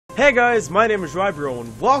Hey guys, my name is Reborn,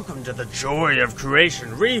 and welcome to the joy of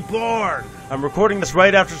creation, Reborn! I'm recording this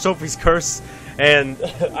right after Sophie's Curse, and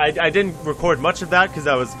I didn't record much of that because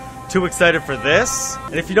I was too excited for this.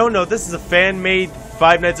 And if you don't know, this is a fan-made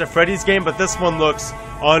Five Nights at Freddy's game, but this one looks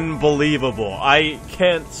unbelievable. I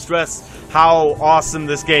can't stress how awesome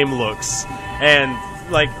this game looks. And,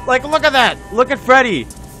 like, look at that! Look at Freddy!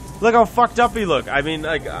 Look how fucked up he look. I mean,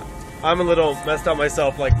 like, I'm a little messed up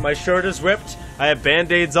myself. Like, my shirt is ripped. I have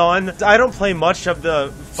band-aids on. I don't play much of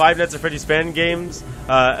the Five Nights at Freddy's fan games,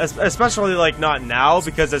 especially, like, not now,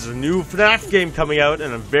 because there's a new FNAF game coming out,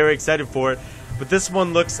 and I'm very excited for it. But this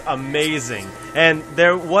one looks amazing. And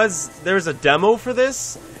there's a demo for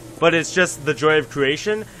this, but it's just the joy of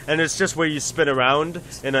creation, and it's just where you spin around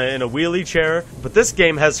in a wheelie chair. But this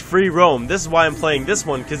game has free roam. This is why I'm playing this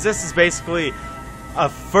one, because this is basically a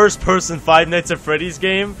first-person Five Nights at Freddy's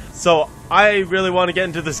game, so I really want to get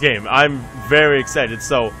into this game. I'm very excited,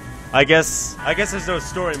 so I guess there's no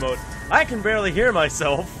story mode. I can barely hear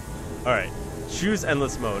myself. Alright, choose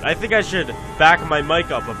endless mode. I think I should back my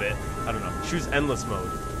mic up a bit. I don't know. Choose endless mode.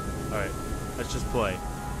 Alright, let's just play.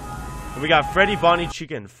 And we got Freddy, Bonnie,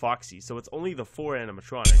 Chica, and Foxy, so it's only the 4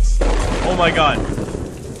 animatronics. Oh my god.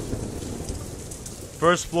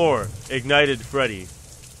 First floor, ignited Freddy.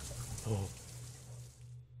 Oh.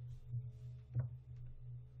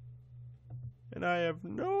 And I have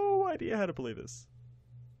no idea how to play this.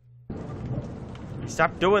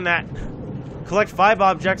 Stop doing that. Collect 5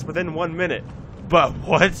 objects within 1 minute. But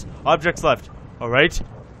what? Objects left. Alright.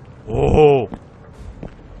 Oh.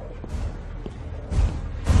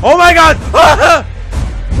 Oh my god!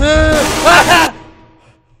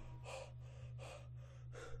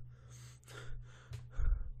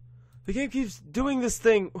 The game keeps doing this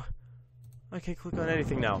thing. I can't click on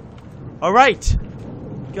anything now. Alright.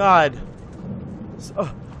 God.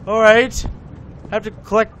 Alright. I have to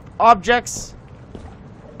collect objects.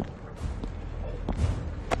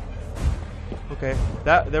 Okay.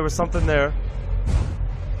 There was something there.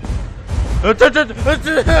 What the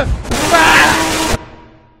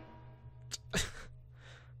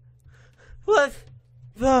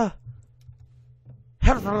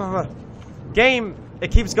game?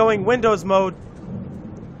 It keeps going Windows mode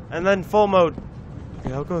and then full mode.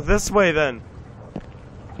 Okay, I'll go this way then.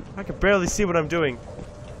 I can barely see what I'm doing.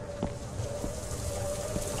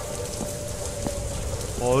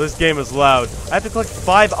 Oh, this game is loud. I have to collect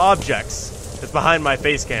 5 objects. It's behind my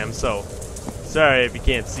face cam, so sorry if you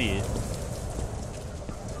can't see it.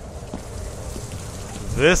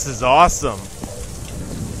 This is awesome.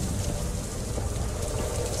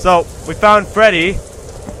 So, we found Freddy.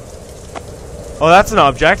 Oh, that's an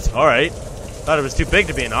object. Alright. Thought it was too big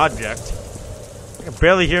to be an object. I can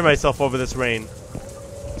barely hear myself over this rain.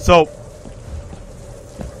 So,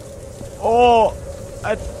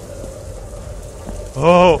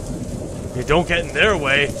 you don't get in their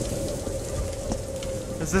way.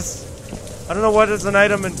 Is this? I don't know what is an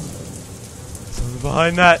item and something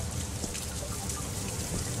behind that.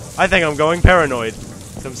 I think I'm going paranoid.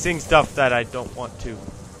 I'm seeing stuff that I don't want to.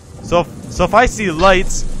 So if I see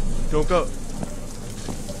lights, don't go.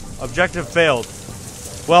 Objective failed.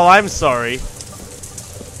 Well, I'm sorry.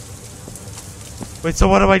 Wait, so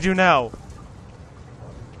what do I do now?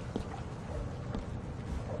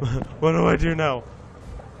 What do I do now?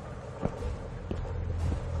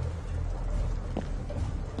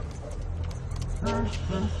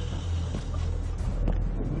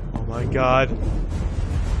 Oh my god.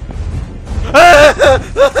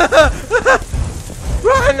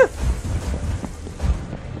 Run!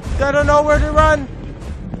 I don't know where to run.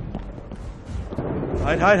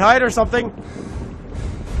 Hide or something.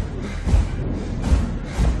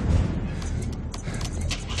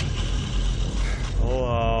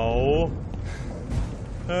 Hello.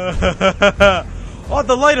 Oh,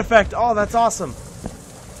 the light effect. Oh, that's awesome.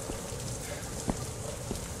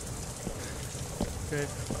 Okay.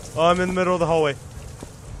 Oh, I'm in the middle of the hallway.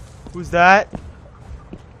 Who's that?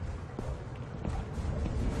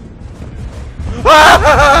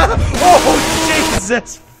 Oh,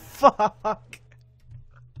 Jesus! Fuck!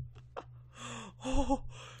 Oh,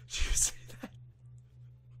 did you see that?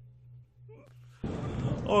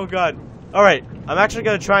 Oh, God. Alright, I'm actually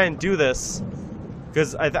gonna try and do this.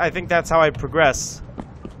 Because I think that's how I progress.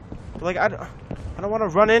 But, like, I don't want to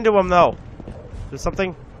run into him, though. There's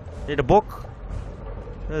something. Need a book?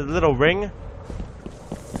 A little ring?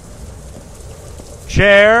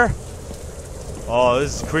 Chair? Oh,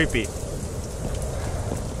 this is creepy.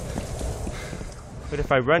 But if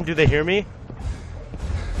I run, do they hear me?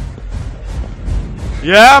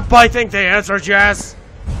 Yep, I think the answer is yes.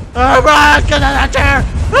 Run! Get out of that chair!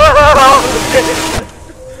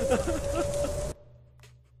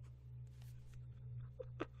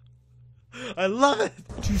 I love it!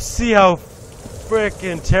 Do you see how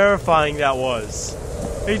frickin' terrifying that was?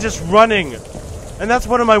 He's just running! And that's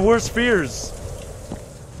one of my worst fears.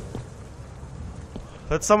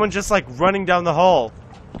 That's someone just like running down the hall.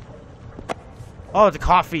 Oh, it's a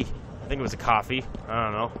coffee. I think it was a coffee. I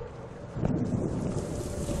don't know.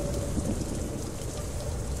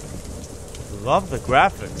 Love the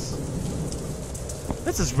graphics.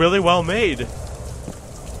 This is really well made.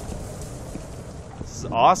 This is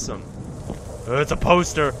awesome. Oh, it's a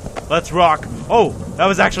poster. Let's rock. Oh, that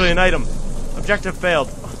was actually an item. Objective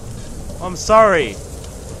failed. I'm sorry.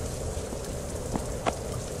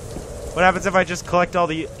 What happens if I just collect all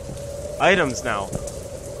the items now?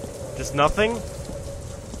 Just nothing?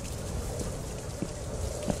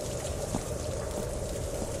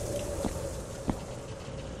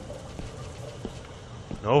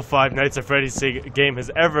 No Five Nights at Freddy's game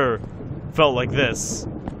has ever felt like this.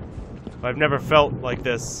 I've never felt like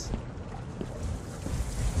this.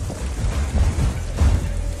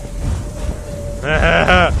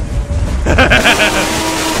 I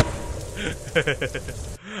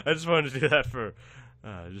just wanted to do that for,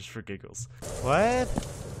 just for giggles. What?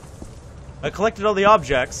 I collected all the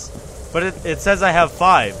objects, but it says I have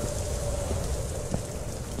 5.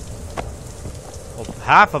 Well,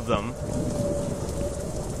 half of them.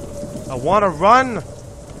 I want to run,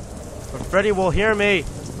 but Freddy will hear me.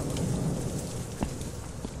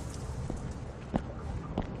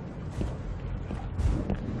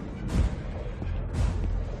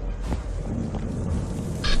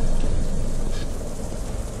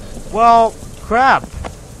 Well, crap.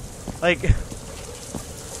 Like,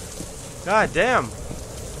 god damn.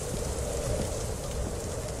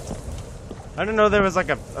 I didn't know there was like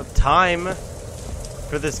a time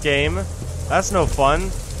for this game. That's no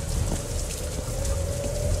fun.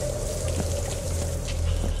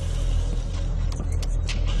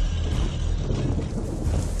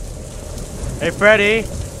 Hey Freddy,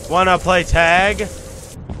 wanna play tag?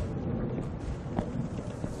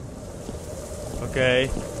 Okay.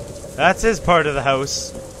 That's his part of the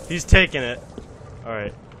house. He's taking it.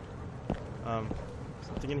 Alright.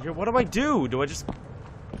 Something in here. What do I do? Do I just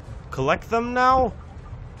collect them now?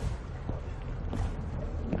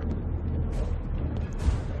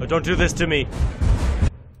 Oh, don't do this to me.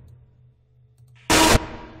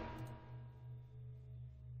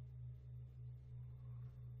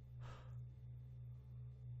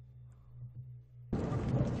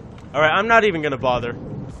 Alright, I'm not even gonna bother.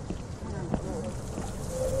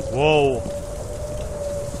 Whoa.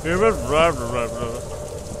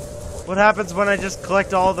 What happens when I just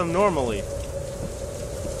collect all of them normally?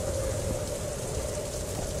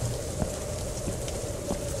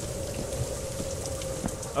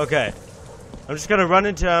 Okay. I'm just gonna run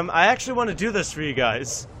into him. I actually want to do this for you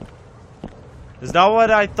guys. It's not what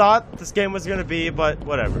I thought this game was gonna be, but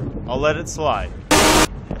whatever. I'll let it slide.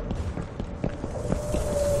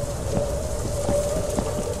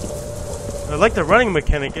 I like the running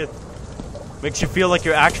mechanic. It makes you feel like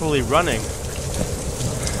you're actually running.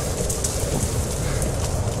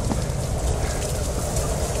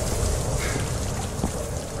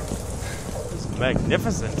 This is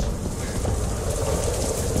magnificent.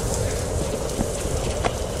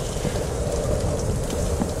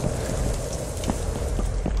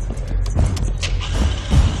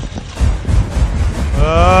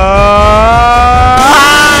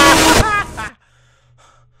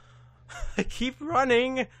 I keep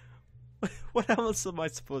running. What else am I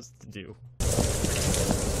supposed to do?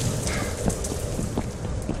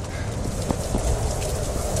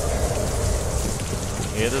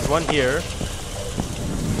 Okay, there's one here.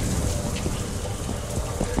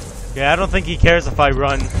 Okay, I don't think he cares if I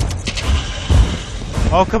run.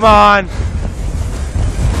 Oh, come on!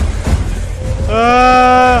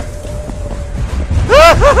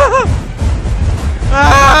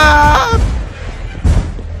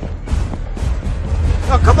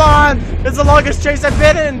 Oh, come on! It's the longest chase I've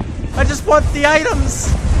been in! I just want the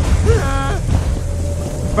items!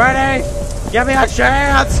 Freddy! Give me a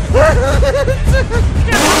chance!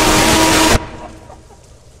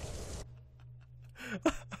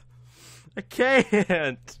 I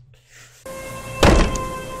can't!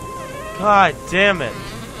 God damn it!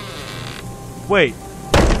 Wait.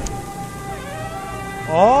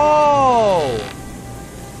 Oh!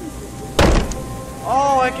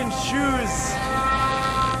 Oh, I can choose!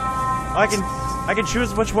 I can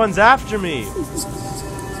choose which one's after me.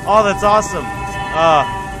 Oh, that's awesome.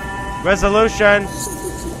 Resolution.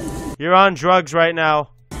 You're on drugs right now.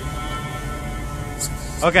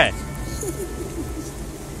 Okay.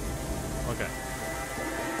 Okay.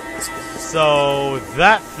 So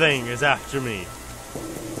that thing is after me.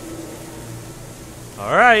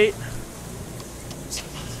 Alright.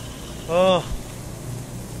 Oh.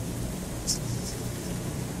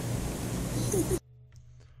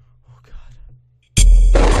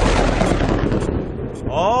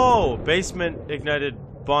 Oh, basement ignited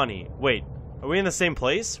Bonnie. Wait, are we in the same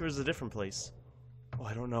place or is it a different place? Oh,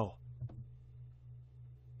 I don't know.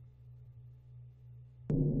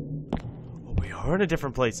 Oh, we are in a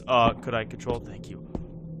different place. Could I control? Thank you.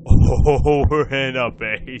 Oh, we're in a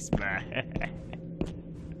basement.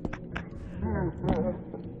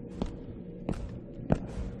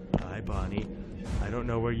 Hi, Bonnie. I don't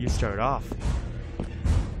know where you start off.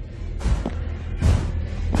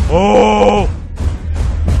 Oh!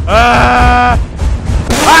 Ah!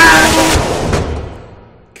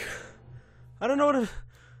 I don't know what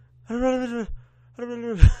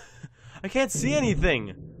I can't see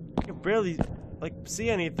anything. I can barely, like, see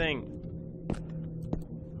anything.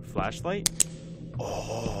 Flashlight?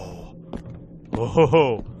 Oh.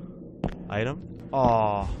 Oh. Item?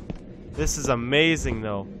 Oh. This is amazing,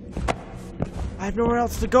 though. I have nowhere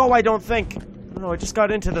else to go, I don't think. I don't know, I just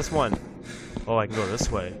got into this one. Oh, I can go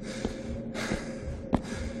this way.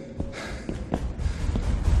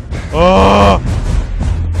 Oh!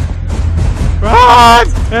 Run!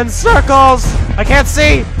 In circles! I can't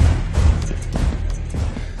see!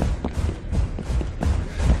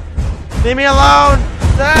 Leave me alone!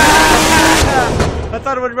 Ah! I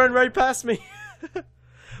thought it would run right past me.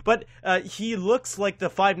 But he looks like the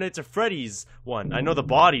Five Nights at Freddy's one. I know the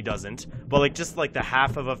body doesn't, but like just like the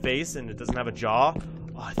half of a face and it doesn't have a jaw.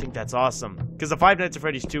 Oh, I think that's awesome. Because the Five Nights at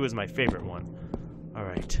Freddy's 2 is my favorite one.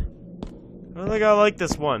 Alright. I don't think I like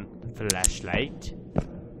this one. Flashlight.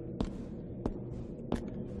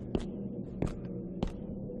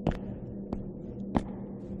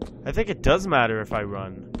 I think it does matter if I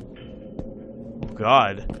run. Oh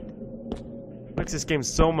god. Makes this game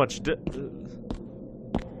so much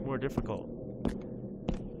more difficult.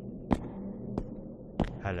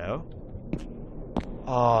 Hello?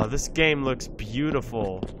 Oh, this game looks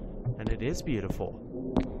beautiful. And it is beautiful.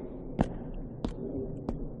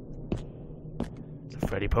 It's a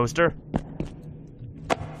Freddy poster.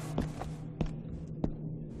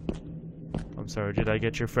 I'm sorry, did I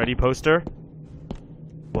get your Freddy poster?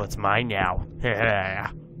 Well, it's mine now.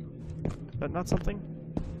 Is that not something?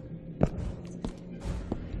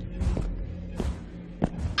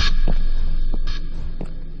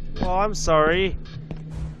 Oh, I'm sorry.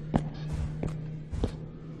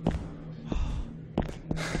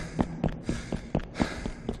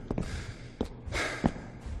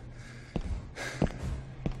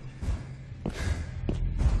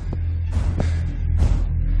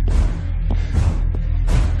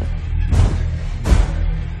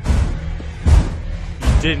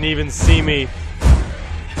 You didn't even see me.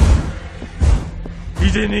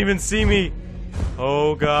 You didn't even see me.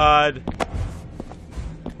 Oh god.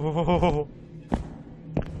 Oh.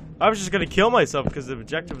 I was just gonna kill myself because the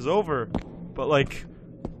objective is over. But like,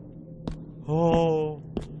 oh,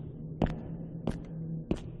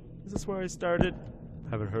 is this where I started?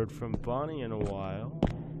 Haven't heard from Bonnie in a while.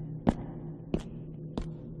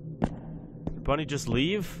 Did Bonnie just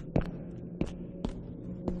leave?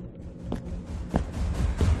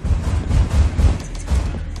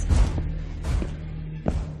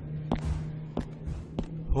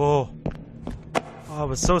 Oh. Oh, I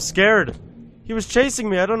was so scared. He was chasing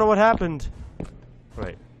me. I don't know what happened.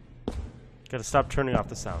 Right. Gotta stop turning off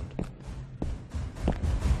the sound.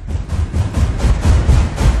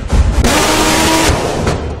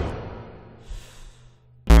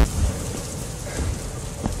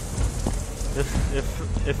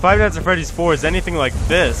 If Five Nights at Freddy's 4 is anything like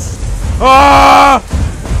this. Ah!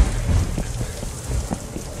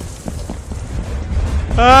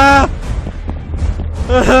 Ah!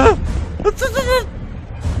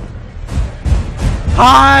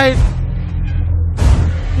 Hide!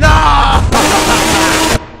 No!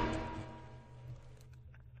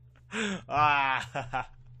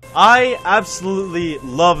 I absolutely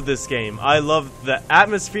love this game. I love the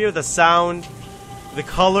atmosphere, the sound, the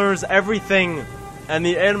colors, everything, and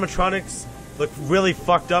the animatronics look really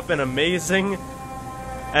fucked up and amazing.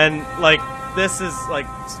 And like, this is like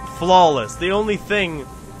flawless. The only thing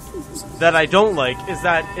that I don't like is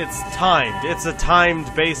that it's timed. It's a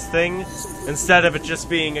timed based thing instead of it just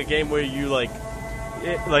being a game where you like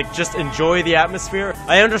just enjoy the atmosphere.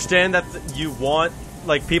 I understand that you want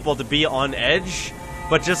like people to be on edge,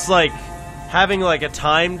 but just like having like a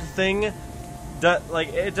timed thing, like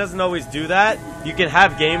it doesn't always do that. You can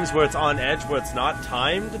have games where it's on edge where it's not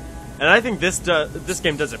timed, and I think this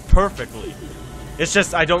game does it perfectly. It's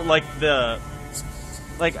just I don't like the.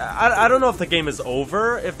 Like, I don't know if the game is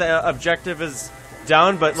over, if the objective is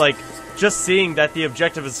down, but like just seeing that the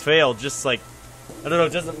objective has failed, just like I don't know,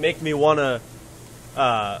 doesn't make me wanna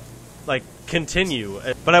like continue.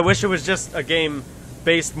 But I wish it was just a game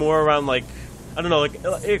based more around like I don't know, like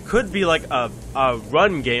it could be like a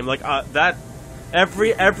run game, like that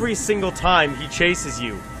every single time he chases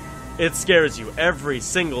you, it scares you every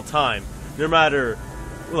single time, no matter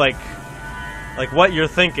like what you're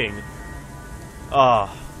thinking.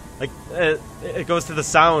 Like it goes to the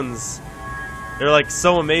sounds. They're like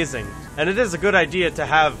so amazing, and it is a good idea to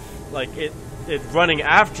have like it running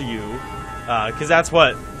after you, because that's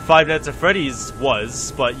what Five Nights at Freddy's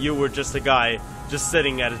was. But you were just a guy just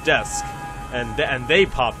sitting at a desk, and they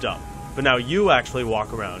popped up. But now you actually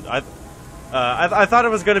walk around. I thought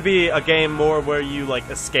it was going to be a game more where you like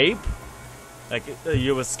escape, like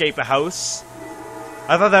you escape a house.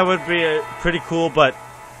 I thought that would be pretty cool, but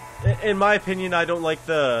in my opinion, I don't like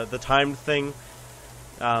the timed thing.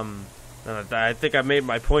 I think I made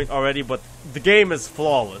my point already, but the game is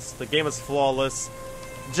flawless. The game is flawless,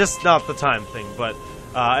 just not the time thing. But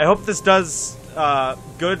I hope this does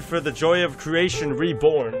good for the Joy of Creation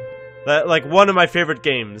Reborn. Like one of my favorite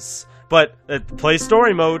games. But play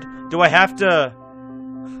story mode. Do I have to?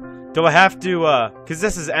 Because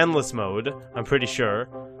this is endless mode, I'm pretty sure.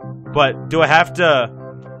 But do I have to?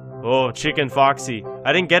 Oh, Chicken Foxy.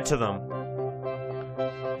 I didn't get to them.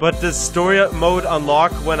 But does story mode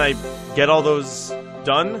unlock when I get all those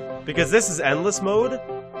done? Because this is endless mode,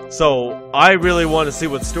 so I really want to see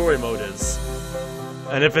what story mode is.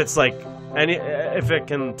 And if it's like if it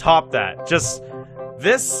can top that. Just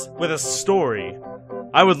this with a story.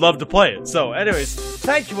 I would love to play it. So anyways,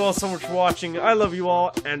 thank you all so much for watching. I love you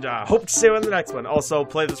all, and hope to see you in the next one. Also,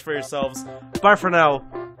 play this for yourselves. Bye for now.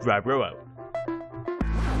 Rabro out.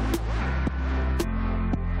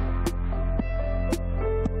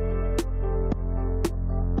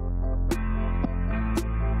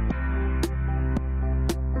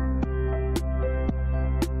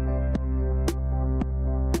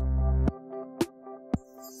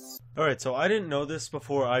 Alright, so I didn't know this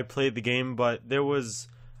before I played the game, but there was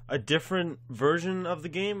a different version of the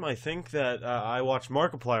game, I think, that I watched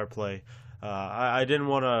Markiplier play. I didn't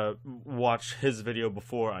want to watch his video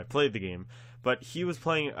before I played the game, but he was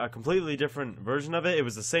playing a completely different version of it. It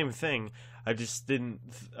was the same thing, I just didn't...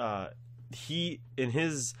 in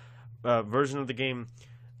his version of the game,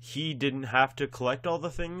 he didn't have to collect all the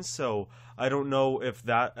things, so I don't know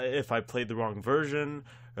if I played the wrong version,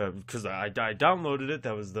 because I downloaded it.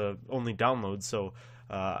 That was the only download, so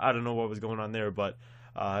I don't know what was going on there. But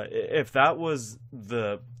if that was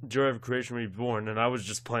the Joy of Creation Reborn, and I was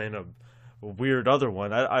just playing a weird other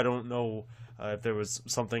one, I don't know if there was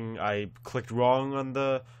something I clicked wrong on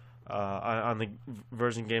the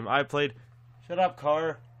version game I played. Shut up,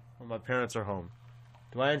 car. Well, my parents are home.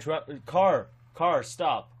 Do I interrupt? Car,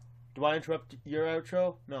 stop. Do I interrupt your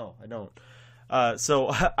outro? No, I don't. So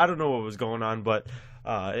I don't know what was going on, but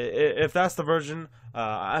if that's the version,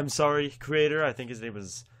 I'm sorry, creator. I think his name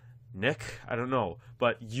is Nick. I don't know,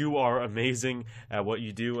 but you are amazing at what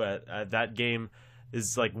you do. At that game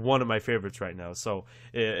is like one of my favorites right now. So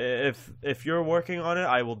if you're working on it,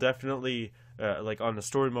 I will definitely like on the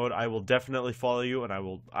story mode. I will definitely follow you, and I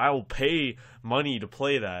will pay money to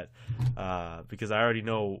play that because I already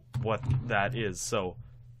know what that is. So.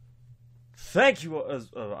 Thank you.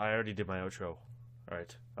 I already did my outro. All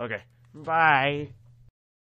right. Okay. Bye.